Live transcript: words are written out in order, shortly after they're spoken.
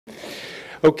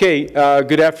Okay,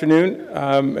 good afternoon.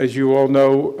 As you all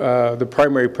know, the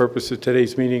primary purpose of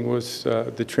today's meeting was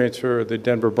the transfer of the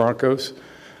Denver Broncos.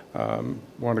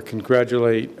 Want to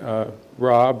congratulate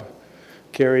Rob,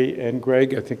 Kerry, and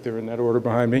Greg. I think they're in that order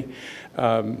behind me.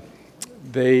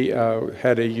 They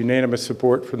had a unanimous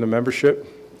support from the membership.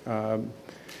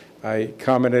 I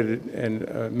commented,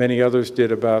 and many others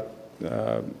did, about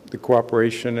the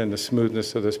cooperation and the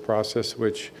smoothness of this process,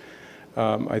 which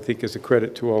I think is a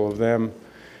credit to all of them.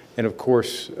 And of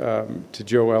course, to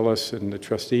Joe Ellis and the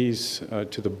trustees,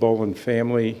 to the Bolin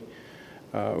family,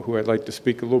 who I'd like to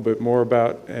speak a little bit more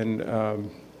about. And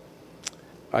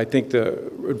I think the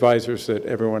advisors that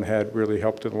everyone had really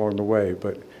helped it along the way.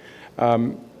 But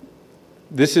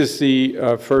this is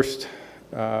the first,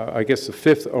 I guess the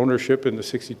fifth ownership in the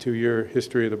 62-year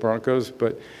history of the Broncos.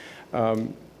 But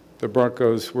the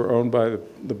Broncos were owned by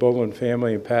the Bolin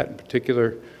family, and Pat in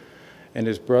particular, and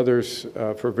his brothers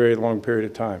for a very long period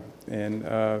of time.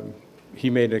 And he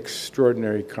made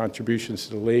extraordinary contributions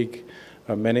to the league.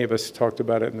 Many of us talked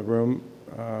about it in the room.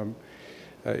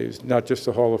 He was not just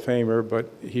a Hall of Famer, but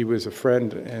he was a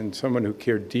friend and someone who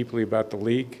cared deeply about the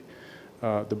league,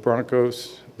 the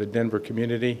Broncos, the Denver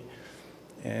community.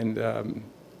 And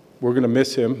we're going to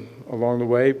miss him along the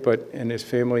way, and his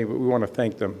family, we want to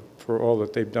thank them for all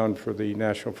that they've done for the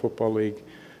National Football League.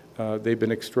 They've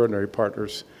been extraordinary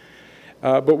partners.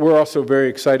 But we're also very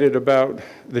excited about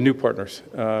the new partners.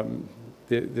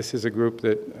 This is a group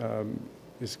that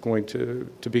is going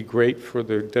to be great for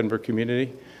the Denver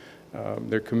community.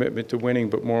 Their commitment to winning,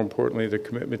 but more importantly, their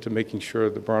commitment to making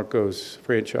sure the Broncos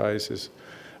franchise is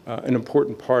an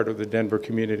important part of the Denver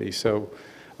community. So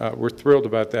we're thrilled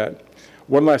about that.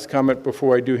 One last comment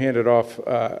before I do hand it off.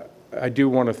 I do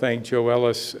want to thank Joe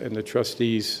Ellis and the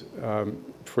trustees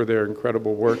for their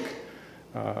incredible work.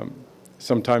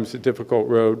 Sometimes a difficult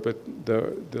road, but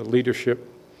the leadership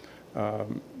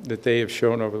that they have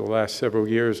shown over the last several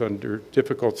years under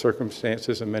difficult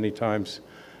circumstances and many times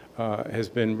has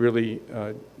been really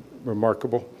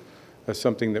remarkable.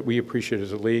 Something that we appreciate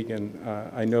as a league, and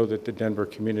I know that the Denver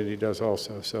community does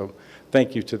also. So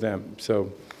thank you to them.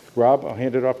 So Rob, I'll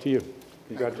hand it off to you.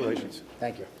 Congratulations.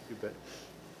 Thank you. You bet.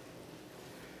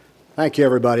 Thank you,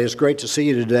 everybody. It's great to see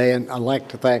you today, and I'd like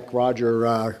to thank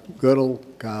Roger Goodell,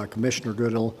 Commissioner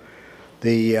Goodell,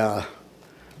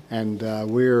 and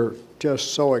we're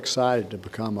just so excited to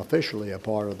become officially a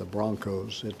part of the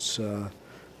Broncos. It's a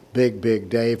big, big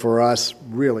day for us,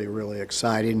 really, really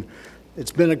exciting.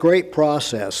 It's been a great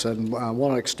process, and I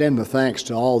want to extend the thanks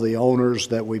to all the owners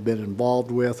that we've been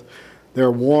involved with. Their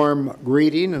warm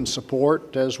greeting and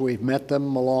support as we've met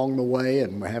them along the way,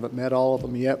 and we haven't met all of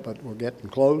them yet, but we're getting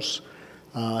close,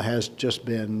 has just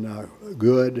been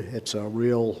good. It's a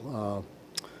real,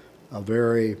 a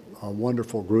very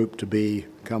wonderful group to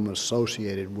become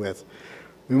associated with.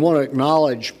 We want to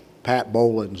acknowledge Pat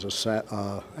Bolin's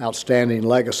outstanding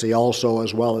legacy also,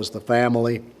 as well as the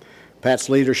family. Pat's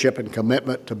leadership and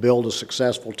commitment to build a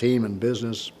successful team and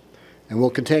business, and we'll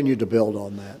continue to build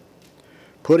on that.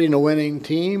 Putting a winning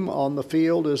team on the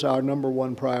field is our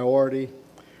 #1 priority.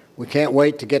 We can't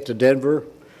wait to get to Denver,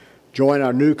 join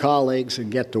our new colleagues,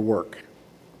 and get to work.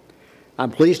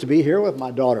 I'm pleased to be here with my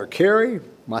daughter, Kerry,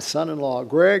 my son-in-law,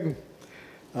 Greg.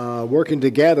 Working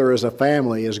together as a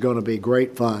family is going to be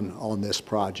great fun on this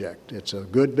project. It's a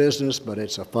good business, but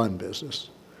it's a fun business,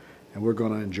 and we're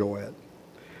going to enjoy it.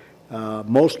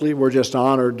 Mostly, we're just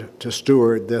honored to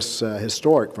steward this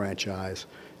historic franchise,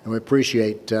 and we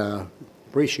appreciate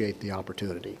the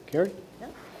opportunity. Kerry? Yeah.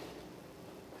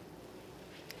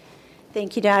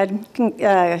 Thank you, Dad.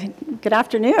 Good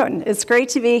afternoon. It's great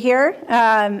to be here.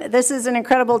 This is an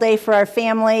incredible day for our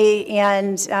family,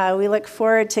 and we look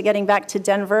forward to getting back to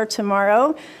Denver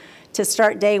tomorrow to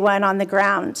start day one on the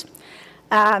ground.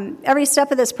 Every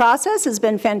step of this process has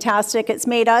been fantastic. It's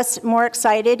made us more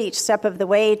excited each step of the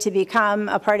way to become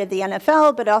a part of the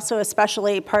NFL, but also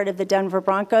especially part of the Denver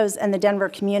Broncos and the Denver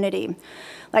community.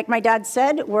 Like my dad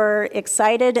said, we're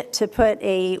excited to put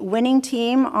a winning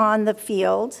team on the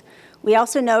field. We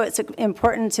also know it's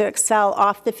important to excel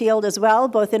off the field as well,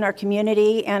 both in our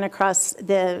community and across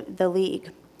the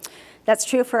league. That's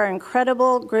true for our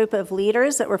incredible group of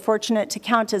leaders that we're fortunate to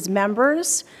count as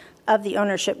members of the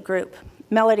ownership group.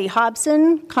 Melody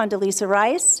Hobson, Condoleezza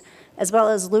Rice, as well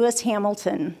as Lewis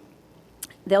Hamilton.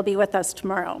 They'll be with us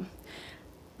tomorrow.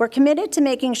 We're committed to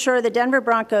making sure the Denver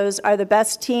Broncos are the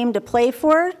best team to play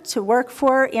for, to work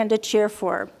for, and to cheer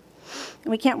for.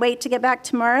 And we can't wait to get back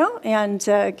tomorrow and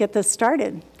get this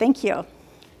started. Thank you.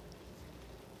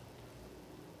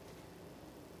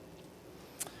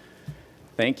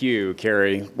 Thank you,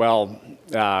 Kerry. Well,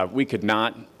 we could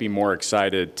not be more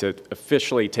excited to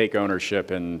officially take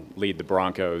ownership and lead the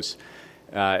Broncos.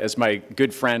 As my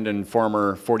good friend and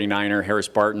former 49er Harris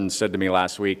Barton said to me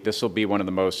last week, this will be one of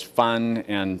the most fun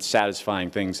and satisfying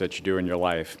things that you do in your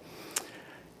life.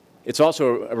 It's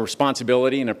also a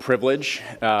responsibility and a privilege.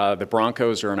 The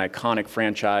Broncos are an iconic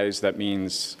franchise that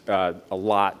means a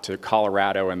lot to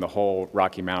Colorado and the whole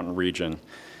Rocky Mountain region.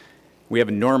 We have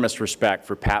enormous respect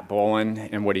for Pat Bowlen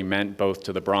and what he meant both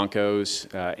to the Broncos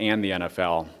and the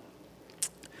NFL.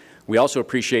 We also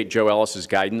appreciate Joe Ellis's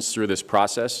guidance through this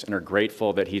process and are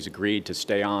grateful that he's agreed to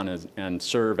stay on and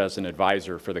serve as an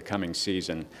advisor for the coming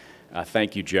season.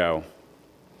 Thank you, Joe.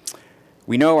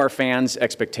 We know our fans'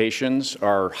 expectations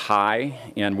are high,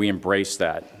 and we embrace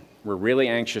that. We're really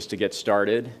anxious to get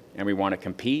started, and we want to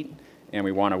compete, and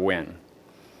we want to win.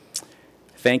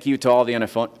 Thank you to all the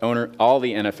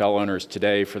NFL owners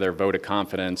today for their vote of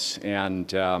confidence,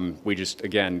 and we just,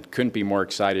 again, couldn't be more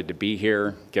excited to be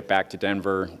here, get back to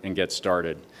Denver, and get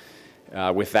started.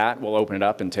 With that, we'll open it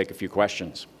up and take a few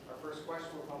questions. Our first question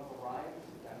will come from Ryan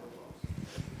from the Denver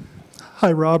Post.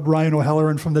 Hi, Rob. Ryan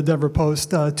O'Halloran from the Denver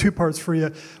Post. Two parts for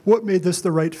you. What made this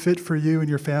the right fit for you and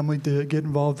your family to get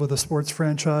involved with a sports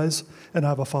franchise? And I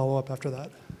have a follow-up after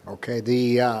that. Okay,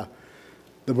 the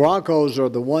Broncos are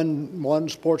the one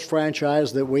sports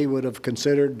franchise that we would have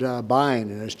considered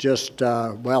buying, and it's just,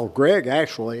 well, Greg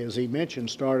actually, as he mentioned,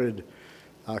 started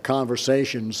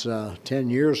conversations 10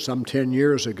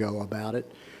 years ago about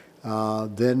it.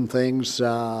 Then things,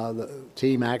 the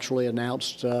team actually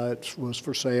announced it was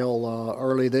for sale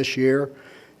early this year,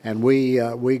 and we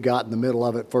got in the middle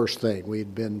of it first thing.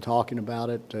 We'd been talking about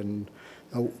it, and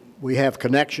we have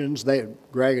connections.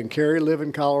 Greg and Kerry live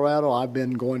in Colorado. I've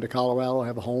been going to Colorado. I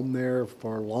have a home there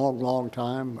for a long, long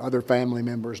time. Other family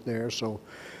members there, so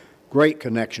great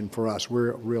connection for us.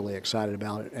 We're really excited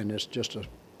about it, and it's just a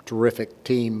terrific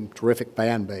team, terrific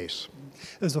fan base.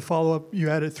 As a follow-up, you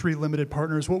added 3 limited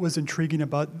partners. What was intriguing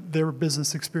about their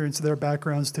business experience, their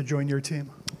backgrounds to join your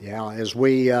team? Yeah, as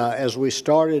we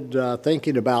started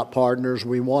thinking about partners,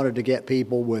 we wanted to get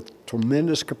people with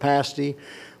tremendous capacity.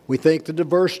 We think the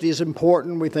diversity is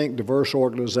important. We think diverse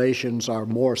organizations are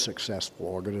more successful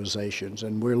organizations,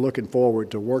 and we're looking forward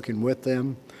to working with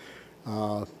them.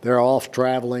 They're off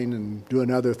traveling and doing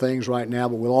other things right now,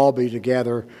 but we'll all be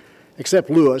together, except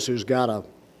Lewis, who's got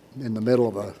in the middle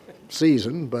of a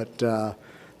season, but the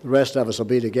rest of us will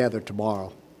be together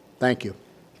tomorrow. Thank you.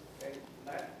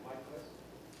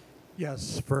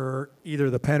 Yes, for either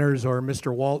the Penners or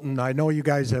Mr. Walton, I know you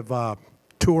guys have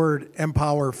toured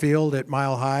Empower Field at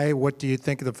Mile High. What do you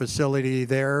think of the facility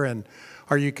there, and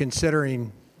are you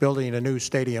considering building a new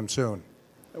stadium soon?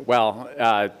 Well,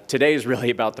 today is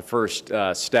really about the first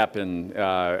step in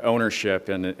ownership,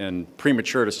 and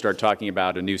premature to start talking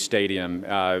about a new stadium.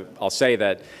 I'll say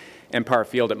that Empire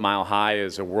Field at Mile High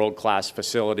is a world-class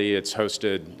facility. It's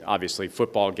hosted, obviously,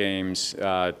 football games,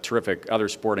 terrific other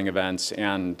sporting events,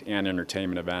 and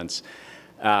entertainment events.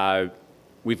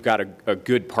 We've got a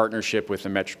good partnership with the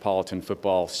Metropolitan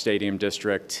Football Stadium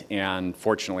District, and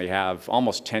fortunately have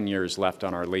almost 10 years left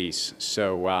on our lease.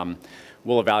 So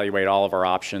we'll evaluate all of our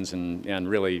options and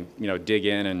really, dig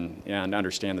in and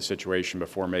understand the situation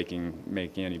before making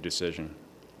any decision.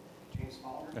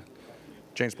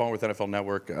 James Palmer with NFL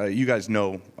Network. You guys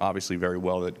know, obviously, very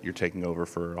well that you're taking over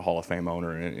for a Hall of Fame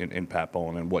owner in Pat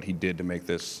Bowlen and what he did to make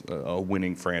this a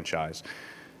winning franchise.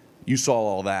 You saw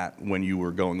all that when you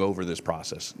were going over this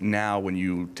process. Now, when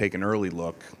you take an early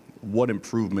look, what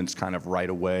improvements kind of right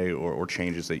away or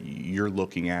changes that you're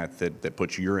looking at that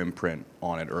puts your imprint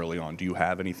on it early on? Do you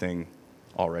have anything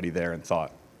already there in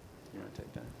thought? You want to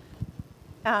take that?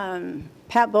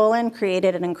 Pat Bowlen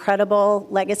created an incredible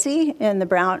legacy in the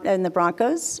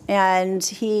Broncos, and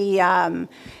he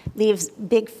leaves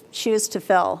big shoes to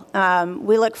fill.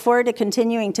 We look forward to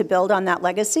continuing to build on that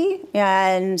legacy,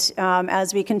 and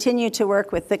as we continue to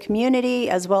work with the community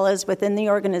as well as within the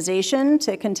organization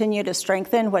to continue to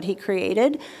strengthen what he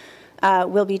created,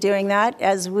 we'll be doing that.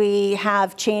 As we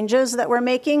have changes that we're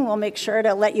making, we'll make sure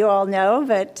to let you all know,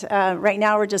 but right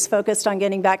now we're just focused on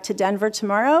getting back to Denver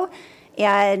tomorrow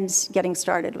and getting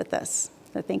started with this.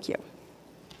 So thank you.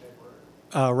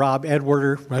 Rob, Ed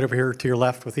Werder, right over here to your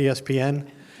left with ESPN.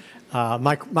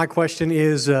 My question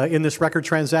is, in this record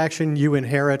transaction, you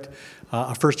inherit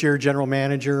a first-year general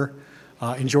manager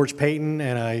in George Payton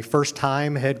and a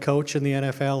first-time head coach in the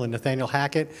NFL in Nathaniel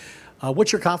Hackett.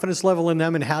 What's your confidence level in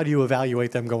them, and how do you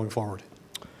evaluate them going forward?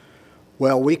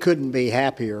 Well, we couldn't be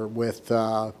happier with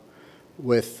both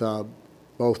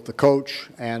the coach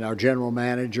and our general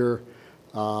manager.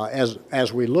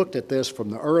 As we looked at this from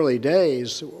the early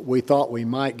days, we thought we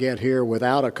might get here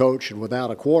without a coach and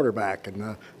without a quarterback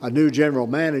and a new general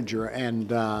manager. And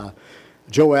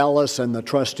Joe Ellis and the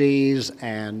trustees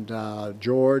and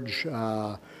George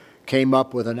came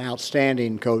up with an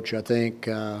outstanding coach, I think,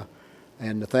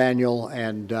 and Nathaniel.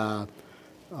 And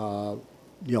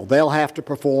you know, they'll have to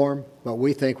perform, but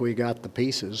we think we got the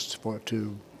pieces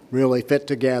to really fit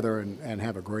together and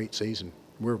have a great season.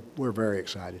 We're very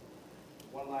excited.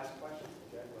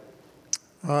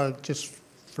 Just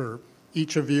for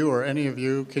each of you or any of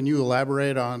you, can you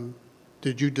elaborate on,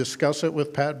 did you discuss it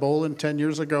with Pat Bowlen 10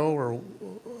 years ago, or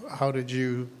how did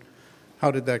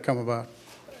that come about?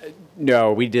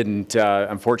 No, we didn't.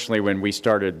 Unfortunately, when we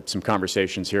started some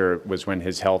conversations here, it was when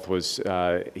his health was,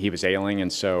 he was ailing,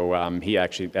 and so he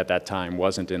actually, at that time,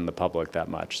 wasn't in the public that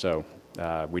much. So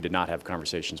we did not have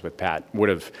conversations with Pat. Would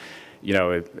have, you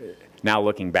know, now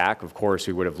looking back, of course,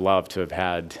 we would have loved to have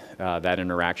had that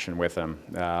interaction with him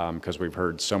because we've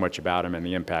heard so much about him and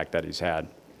the impact that he's had.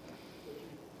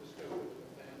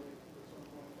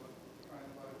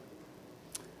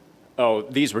 Oh,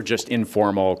 these were just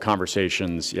informal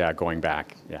conversations, yeah, going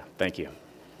back. Yeah, thank you.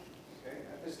 Okay,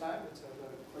 at this time, let's have a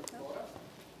quick photo. All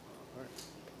right.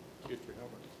 Get your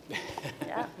helmet.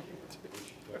 Yeah.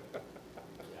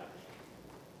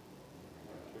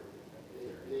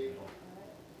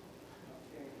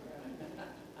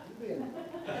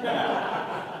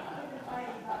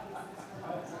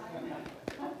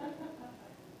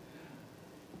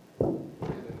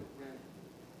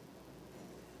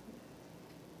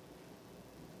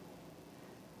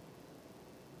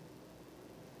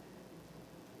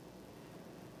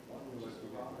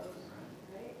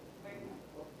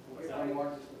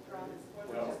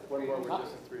 One more with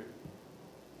just the three of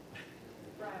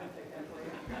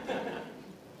you.